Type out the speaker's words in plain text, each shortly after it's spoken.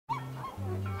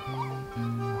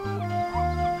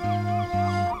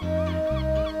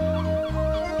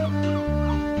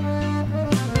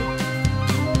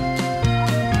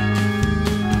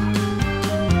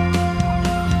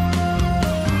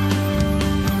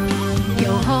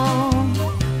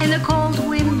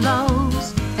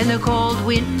the cold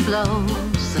wind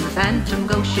blows and the phantom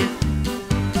ghost ship.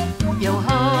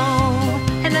 Yo-ho,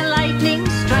 and the lightning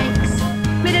strikes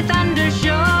mid a thunder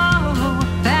show.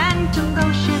 Phantom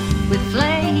ghost ship with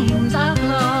flames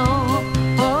aglow.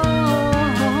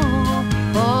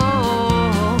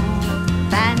 Oh,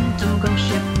 phantom ghost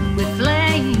ship with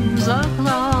flames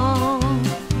aglow.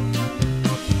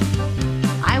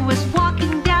 I was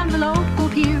walking down the local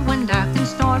pier one dark and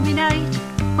stormy night,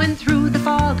 when through the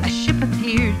fog a ship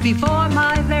appeared before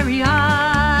my very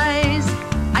eyes.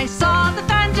 I saw the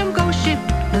phantom ghost ship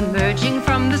emerging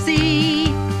from the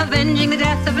sea, avenging the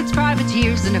death of its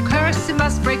privateers, and a curse it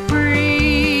must break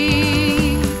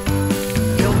free.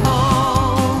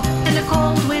 Yo-ho, and the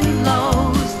cold wind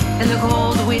blows, and the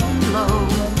cold wind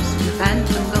blows, the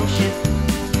phantom ghost ship.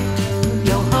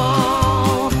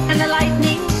 Yo-ho, and the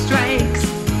lightning strikes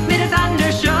mid a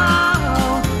thunder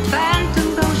show. Phantom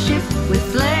ghost ship with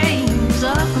flames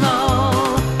aglow.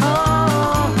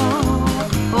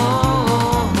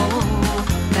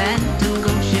 Phantom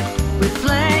ghost ship with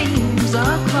flames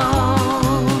aglow.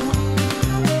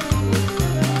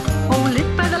 Oh, lit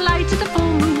by the light of the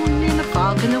full moon in the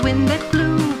fog and the wind that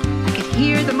blew, I could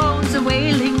hear the moans and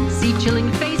wailing, see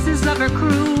chilling faces of her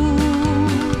crew.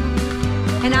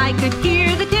 And I could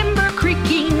hear the timber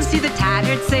creaking, see the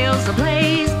tattered sails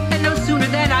ablaze, and no sooner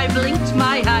than I blinked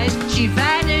my eyes, she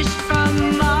vanished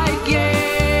from my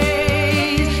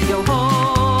gaze.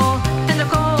 Yo-ho, and the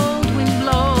cold wind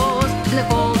blows, and the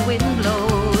cold wind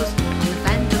blows, and the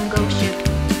phantom ghost ship.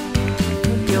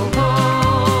 Yo-ho,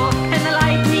 and the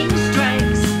lightning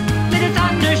strikes mid a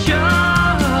thunder show.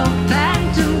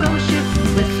 Phantom ghost ship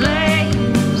with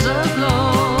flames aglow.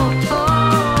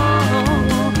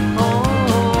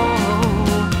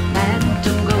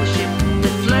 Phantom ghost ship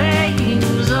with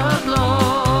flames aglow.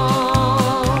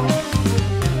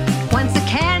 Once a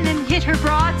cannon hit her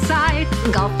broadside,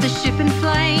 engulfed the ship in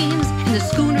flames, and the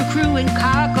schooner crew and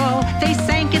cargo, they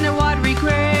sank in their watery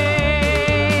graves.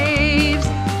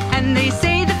 And they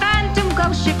say the phantom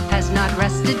ghost ship has not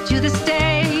rested to this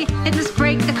day. It must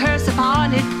break the curse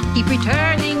upon it, keep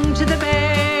returning to the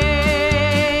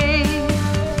bay.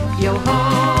 Yo-ho,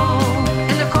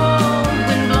 and the cold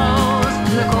wind blows,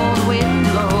 and the cold wind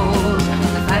blows,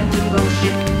 the phantom ghost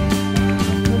ship.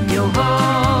 Yo-ho,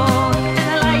 and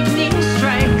the lightning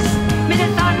strikes mid a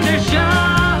thunder show.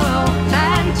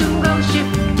 Phantom ghost ship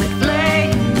with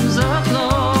flames aglow.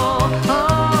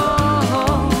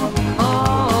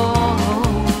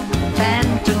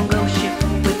 Phantom ghost ship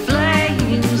with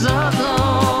flames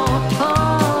aglow.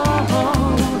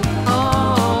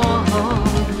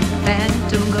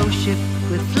 Phantom ghost ship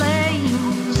with flames